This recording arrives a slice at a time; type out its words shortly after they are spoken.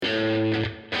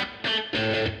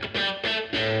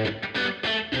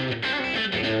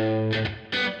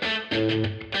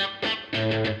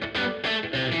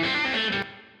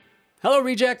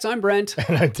Rejects, I'm Brent.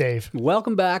 And I'm Dave.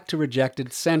 Welcome back to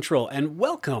Rejected Central, and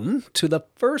welcome to the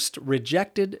first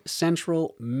Rejected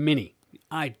Central Mini.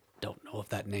 I don't know if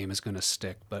that name is going to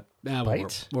stick, but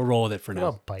we'll roll with it for now.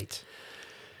 Well, bite.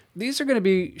 These are going to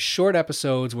be short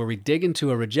episodes where we dig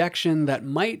into a rejection that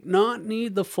might not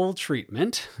need the full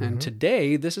treatment, and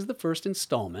today this is the first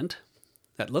installment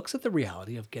that looks at the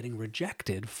reality of getting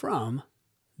rejected from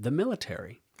the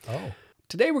military. Oh.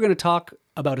 Today we're going to talk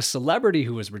about a celebrity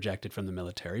who was rejected from the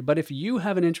military, but if you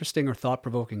have an interesting or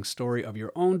thought-provoking story of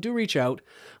your own, do reach out.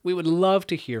 We would love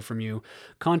to hear from you.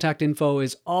 Contact info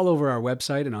is all over our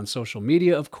website and on social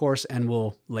media, of course, and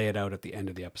we'll lay it out at the end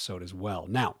of the episode as well.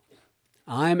 Now,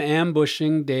 I'm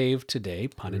ambushing Dave today,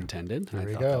 pun intended. I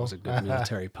thought that was a good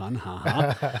military pun.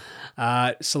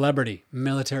 Celebrity,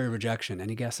 military rejection.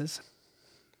 Any guesses?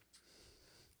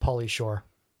 Pauly Shore.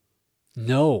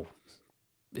 No.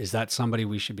 Is that somebody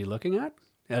we should be looking at?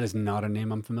 That is not a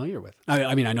name I'm familiar with.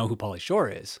 I mean, I know who Pauly Shore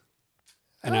is,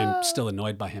 and I'm still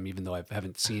annoyed by him, even though I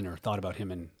haven't seen or thought about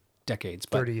him in decades.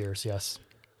 But 30 years, yes.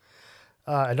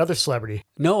 Another celebrity.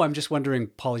 No, I'm just wondering,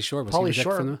 Pauly Shore, was he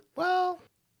rejected from the... Well,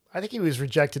 I think he was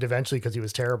rejected eventually because he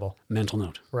was terrible. Mental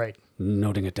note. Right.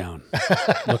 Noting it down.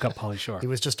 Look up Pauly Shore. He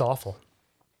was just awful.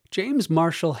 James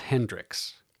Marshall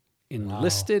Hendrix.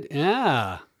 Enlisted... Wow.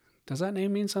 Yeah. Does that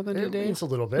name mean something to you, Dave? It means a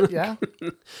little bit, yeah.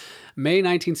 May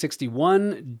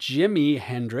 1961, Jimi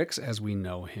Hendrix, as we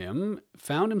know him,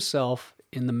 found himself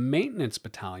in the maintenance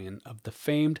battalion of the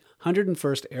famed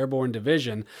 101st Airborne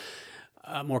Division,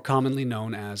 more commonly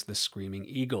known as the Screaming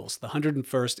Eagles. The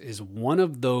 101st is one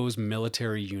of those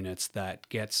military units that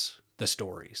gets the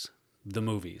stories, the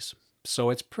movies. So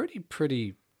it's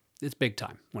it's big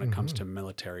time when it comes to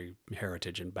military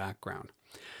heritage and background.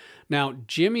 Now,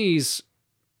 Jimmy's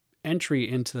entry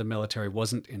into the military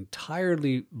wasn't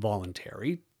entirely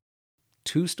voluntary.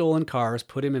 2 stolen cars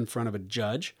put him in front of a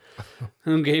judge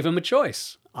who gave him a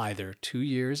choice, either 2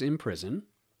 years in prison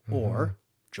or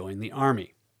join the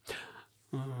army.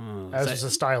 As was the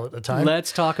style at the time.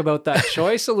 Let's talk about that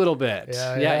choice a little bit.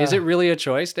 Yeah. Is it really a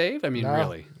choice, Dave? I mean,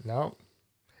 really? No.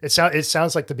 It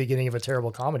sounds like the beginning of a terrible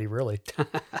comedy, really.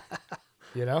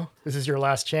 This is your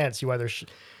last chance. You either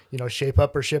shape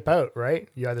up or ship out, right?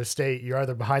 You're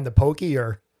either behind the pokey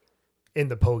or in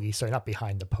the pokey. Sorry, not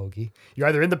behind the pokey. You're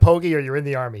either in the pokey or you're in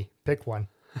the army. Pick one,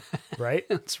 right?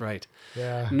 That's right.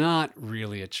 Yeah. Not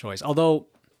really a choice. Although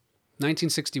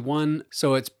 1961,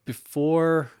 so it's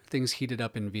before things heated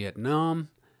up in Vietnam.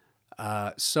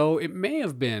 So it may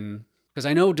have been, because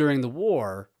I know during the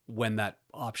war, when that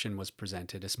option was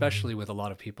presented, especially with a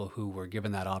lot of people who were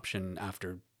given that option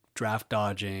after draft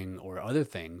dodging or other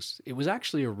things, it was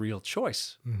actually a real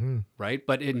choice, right?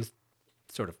 But in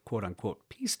sort of quote unquote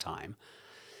peacetime,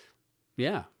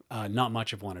 not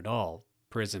much of one at all.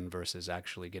 Prison versus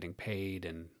actually getting paid,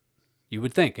 and you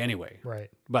would think anyway, right?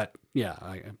 But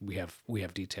we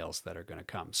have details that are going to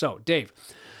come. So, Dave,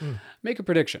 make a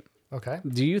prediction. Okay.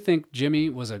 Do you think Jimmy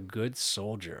was a good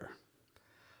soldier?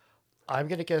 I'm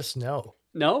gonna guess no.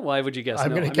 No? Why would you guess no?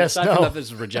 I'm going to guess no. From that this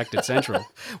is rejected central.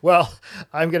 Well,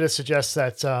 I'm going to suggest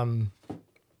that,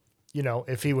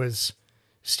 if he was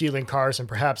stealing cars and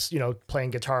perhaps,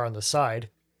 playing guitar on the side,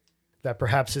 that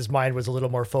perhaps his mind was a little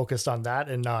more focused on that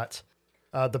and not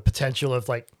the potential of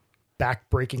like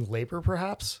back-breaking labor,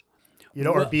 perhaps,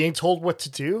 or being told what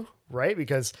to do, right?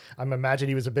 Because I'm imagining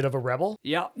he was a bit of a rebel.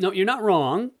 Yeah. No, you're not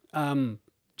wrong.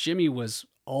 Jimmy was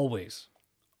always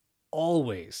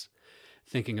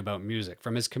thinking about music.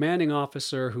 From his commanding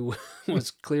officer, who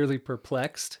was clearly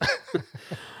perplexed,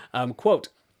 quote,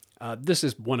 this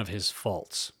is one of his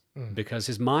faults, because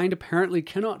his mind apparently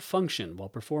cannot function while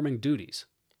performing duties.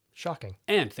 Shocking.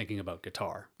 And thinking about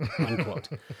guitar, unquote.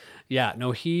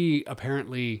 He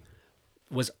apparently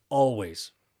was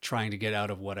always trying to get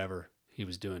out of whatever he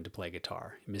was doing to play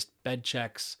guitar. He missed bed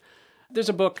checks. There's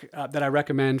a book that I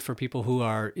recommend for people who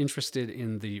are interested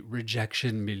in the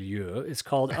rejection milieu. It's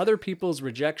called Other People's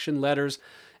Rejection Letters,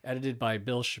 edited by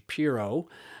Bill Shapiro.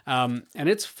 And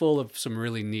it's full of some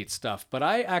really neat stuff. But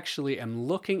I actually am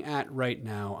looking at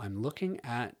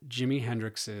Jimi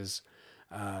Hendrix's,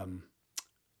 the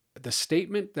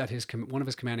statement that one of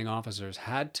his commanding officers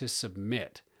had to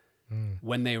submit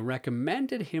when they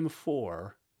recommended him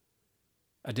for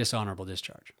a dishonorable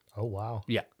discharge. Oh, wow.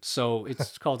 Yeah. So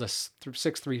it's called a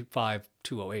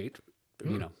 635208,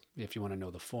 if you want to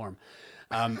know the form.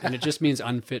 And it just means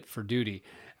unfit for duty.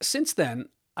 Since then,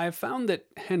 I've found that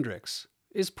Hendrix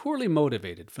is poorly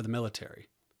motivated for the military,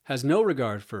 has no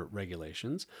regard for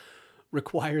regulations,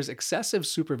 requires excessive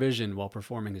supervision while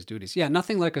performing his duties. Yeah,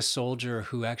 nothing like a soldier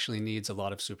who actually needs a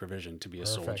lot of supervision to be a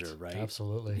soldier, right?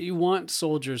 Absolutely. You want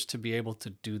soldiers to be able to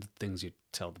do the things you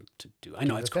tell them to do. I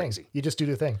know it's crazy. You just do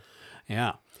the thing.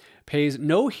 Yeah. Pays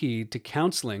no heed to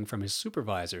counseling from his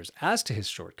supervisors as to his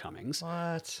shortcomings,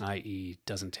 What? i.e.,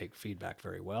 doesn't take feedback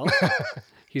very well.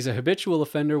 He's a habitual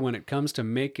offender when it comes to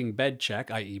making bed check,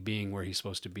 i.e., being where he's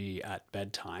supposed to be at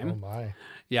bedtime. Oh, my.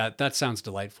 Yeah, that sounds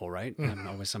delightful, right?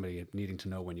 Always somebody needing to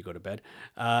know when you go to bed.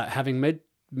 Having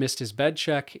missed his bed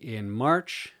check in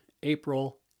March,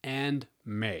 April, and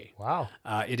May. Wow.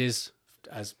 It is,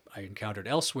 as I encountered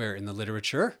elsewhere in the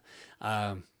literature,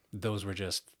 those were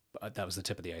just... that was the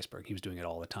tip of the iceberg. He was doing it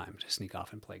all the time to sneak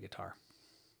off and play guitar.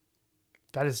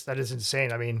 That is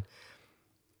insane. I mean,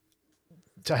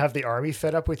 to have the army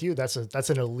fed up with you, that's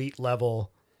an elite level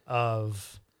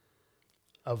of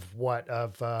not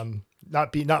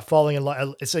falling in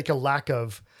line. It's like a lack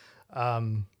of,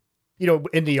 in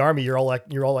the army,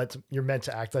 you're meant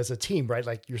to act as a team, right?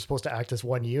 Like you're supposed to act as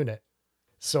one unit.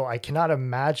 So I cannot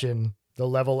imagine the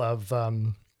level of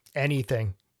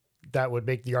anything that would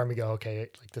make the army go, okay,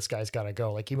 like this guy's got to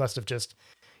go. Like he must have just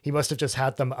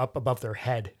had them up above their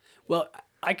head. Well,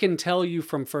 I can tell you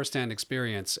from firsthand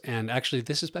experience, and actually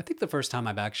this is, I think, the first time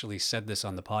I've actually said this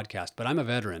on the podcast, but I'm a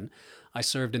veteran. I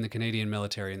served in the Canadian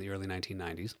military in the early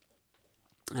 1990s.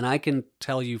 And I can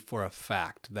tell you for a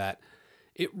fact that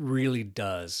it really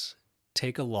does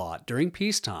take a lot during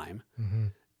peacetime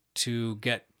to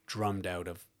get drummed out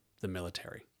of the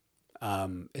military,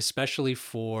 especially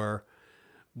for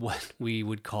what we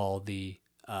would call the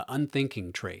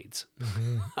unthinking trades.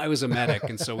 I was a medic,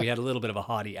 and so we had a little bit of a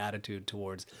haughty attitude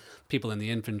towards people in the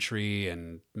infantry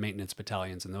and maintenance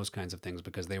battalions and those kinds of things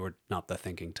because they were not the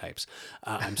thinking types.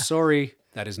 I'm sorry,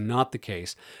 that is not the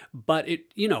case. But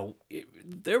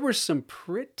there were some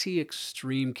pretty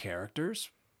extreme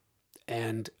characters,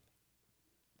 and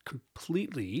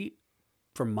completely,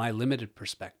 from my limited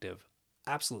perspective,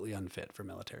 absolutely unfit for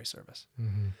military service.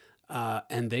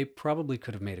 And they probably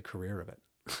could have made a career of it.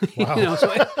 Wow.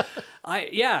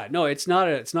 It's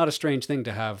not a strange thing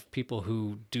to have people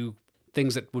who do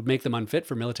things that would make them unfit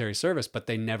for military service, but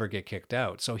they never get kicked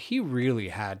out. So he really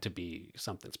had to be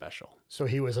something special. So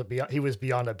he was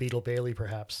beyond a Beetle Bailey,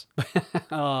 perhaps.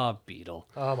 Beetle.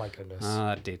 Oh my goodness.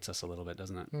 That dates us a little bit,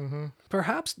 doesn't it?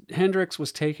 Perhaps Hendrix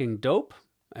was taking dope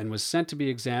and was sent to be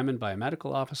examined by a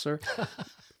medical officer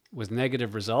with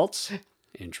negative results.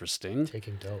 Interesting.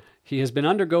 Taking dope. He has been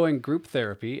undergoing group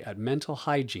therapy at Mental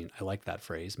Hygiene. I like that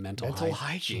phrase, mental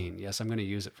hygiene. Yes, I'm going to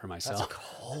use it for myself. That's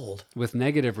cold. With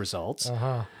negative results.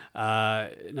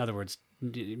 In other words,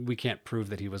 we can't prove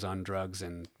that he was on drugs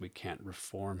and we can't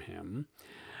reform him.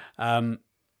 On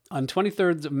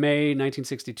 23rd of May,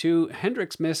 1962,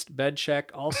 Hendrix missed bed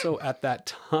check. Also at that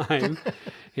time,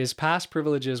 his past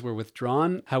privileges were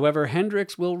withdrawn. However,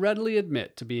 Hendrix will readily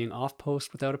admit to being off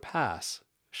post without a pass,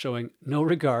 showing no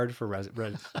regard for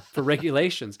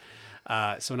regulations.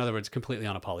 So in other words, completely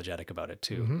unapologetic about it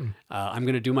too. I'm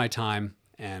going to do my time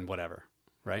and whatever,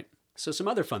 right? So some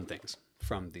other fun things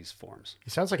from these forms. He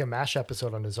sounds like a MASH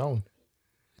episode on his own.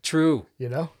 True.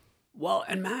 Well,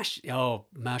 and MASH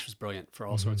was brilliant for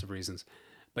all sorts of reasons.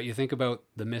 But you think about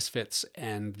the misfits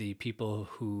and the people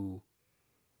who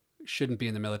shouldn't be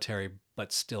in the military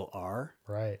but still are.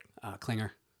 Right.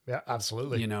 Klinger. Yeah,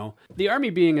 absolutely. The Army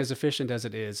being as efficient as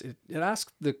it is, it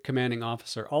asks the commanding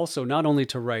officer also not only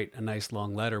to write a nice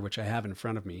long letter, which I have in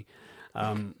front of me,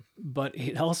 but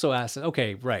it also asks,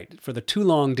 okay, right, for the too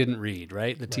long didn't read,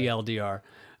 right? The TLDR.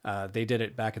 They did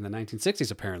it back in the 1960s,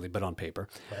 apparently, but on paper.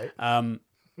 Right.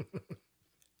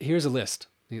 Here's a list.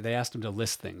 They asked him to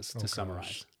list things to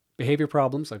summarize. Behavior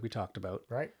problems, like we talked about.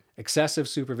 Right. Excessive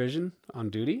supervision on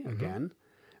duty, again.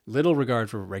 Little regard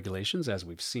for regulations, as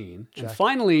we've seen. Check. And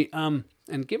finally,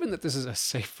 and given that this is a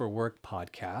Safe for Work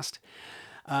podcast,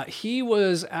 he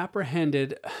was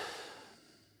apprehended,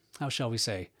 how shall we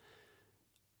say?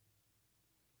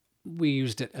 We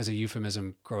used it as a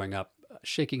euphemism growing up,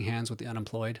 shaking hands with the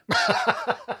unemployed.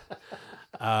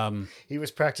 He was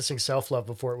practicing self-love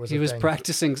before it was a thing. He was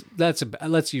practicing,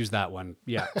 let's use that one,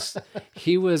 yes.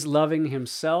 He was loving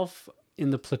himself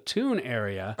in the platoon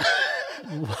area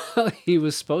while he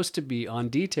was supposed to be on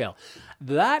detail.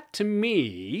 That, to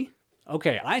me,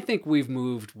 okay, I think we've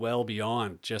moved well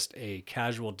beyond just a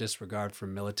casual disregard for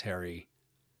military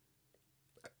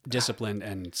discipline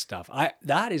and stuff.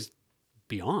 That is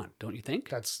beyond, don't you think?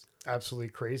 That's absolutely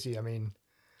crazy. I mean,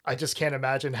 I just can't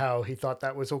imagine how he thought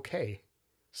that was okay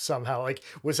somehow. Like,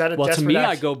 was that a well, desperate to me, act?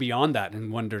 I go beyond that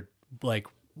and wonder, like,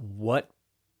 what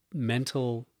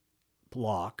mental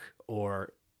block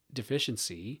or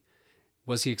deficiency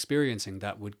was he experiencing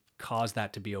that would cause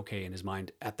that to be okay in his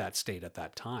mind at that state at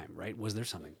that time, right? Was there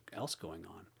something else going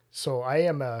on? So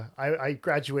I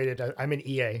graduated, I'm an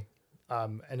EA,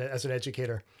 and as an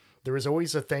educator, there was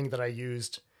always a thing that I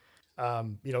used,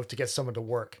 to get someone to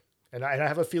work. And I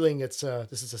have a feeling this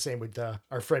is the same with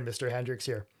our friend, Mr. Hendrix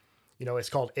here. It's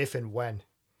called if and when.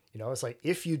 It's like,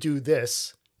 if you do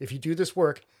this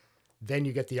work, then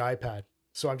you get the iPad.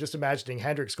 So I'm just imagining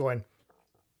Hendrix going,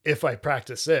 if I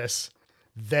practice this,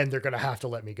 then they're going to have to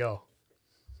let me go.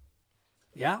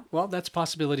 Yeah, well, that's a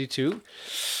possibility too.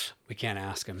 We can't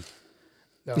ask him.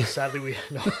 No, sadly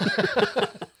no.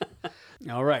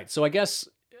 All right. So I guess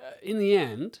in the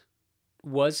end,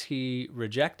 was he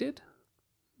rejected?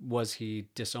 Was he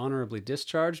dishonorably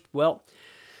discharged? Well,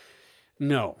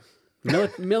 no.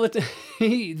 This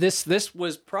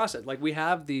was processed. Like, we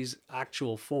have these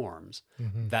actual forms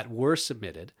that were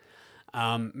submitted.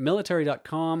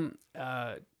 Military.com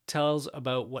tells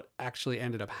about what actually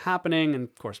ended up happening. And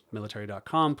of course,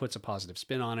 military.com puts a positive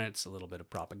spin on it. It's a little bit of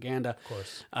propaganda. Of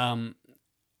course.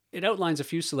 It outlines a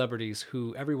few celebrities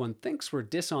who everyone thinks were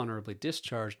dishonorably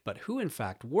discharged, but who in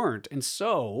fact weren't. And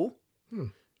so,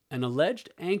 an alleged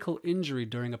ankle injury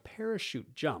during a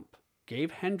parachute jump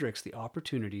gave Hendrix the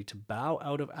opportunity to bow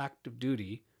out of active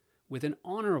duty with an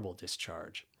honorable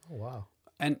discharge. Oh, wow.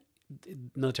 And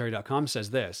military.com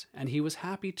says this, and he was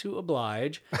happy to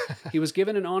oblige. He was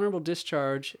given an honorable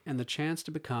discharge and the chance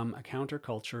to become a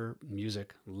counterculture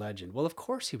music legend. Well, of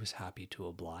course he was happy to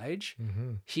oblige.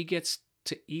 He gets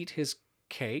to eat his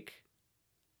cake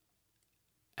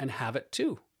and have it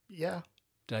too. Yeah.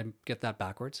 Did I get that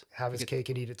backwards? Have his cake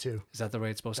and eat it too. Is that the way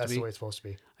it's supposed to be? That's the way it's supposed to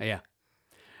be. Yeah.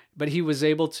 But he was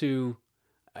able to,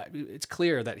 it's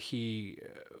clear that he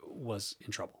was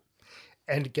in trouble.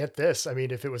 And get this, I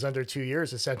mean, if it was under 2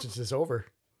 years, the sentence is over.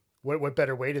 What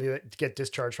better way to get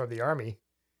discharged from the army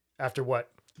after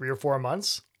 3 or 4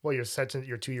 months? Well, your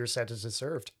 2-year sentence is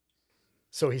served.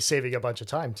 So he's saving a bunch of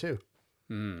time too,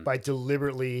 by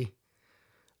deliberately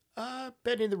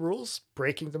bending the rules,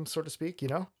 breaking them, so to speak.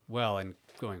 Well, and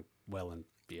going well and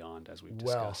beyond, as we've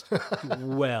discussed.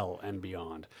 Well and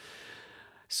beyond.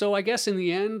 So I guess in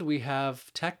the end, we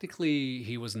have technically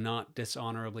he was not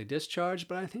dishonorably discharged,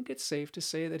 but I think it's safe to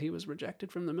say that he was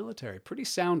rejected from the military pretty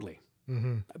soundly.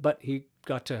 But he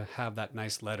got to have that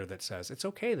nice letter that says, it's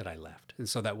okay that I left. And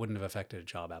so that wouldn't have affected a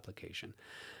job application.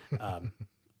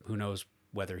 Who knows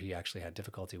whether he actually had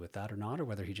difficulty with that or not, or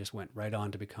whether he just went right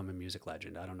on to become a music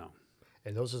legend. I don't know.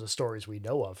 And those are the stories we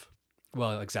know of.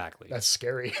 Well, exactly. That's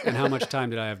scary. And how much time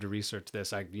did I have to research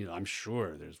this? I'm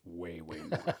sure there's way, way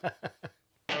more.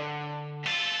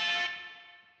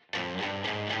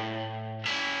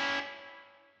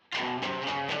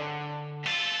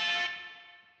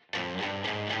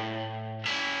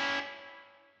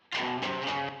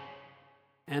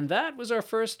 And that was our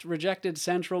first Rejected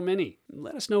Central Mini.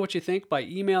 Let us know what you think by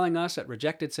emailing us at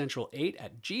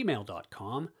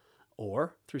rejectedcentral8@gmail.com,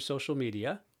 or through social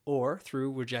media, or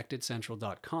through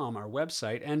rejectedcentral.com, our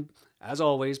website. And as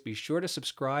always, be sure to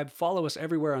subscribe, follow us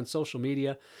everywhere on social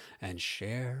media, and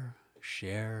share,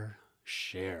 share,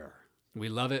 share. We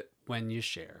love it when you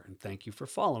share, and thank you for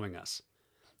following us.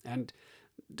 And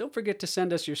don't forget to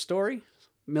send us your story,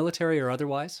 military or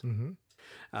otherwise.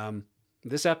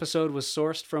 This episode was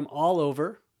sourced from all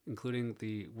over, including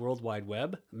the World Wide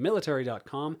Web,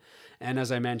 military.com, and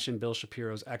as I mentioned, Bill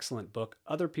Shapiro's excellent book,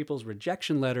 Other People's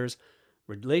Rejection Letters,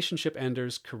 Relationship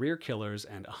Enders, Career Killers,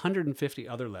 and 150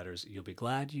 Other Letters You'll Be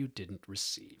Glad You Didn't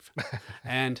Receive.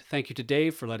 And thank you to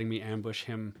Dave for letting me ambush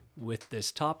him with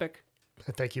this topic.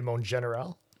 Thank you, Mon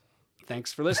General.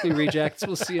 Thanks for listening, Rejects.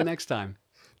 We'll see you next time.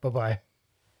 Bye-bye.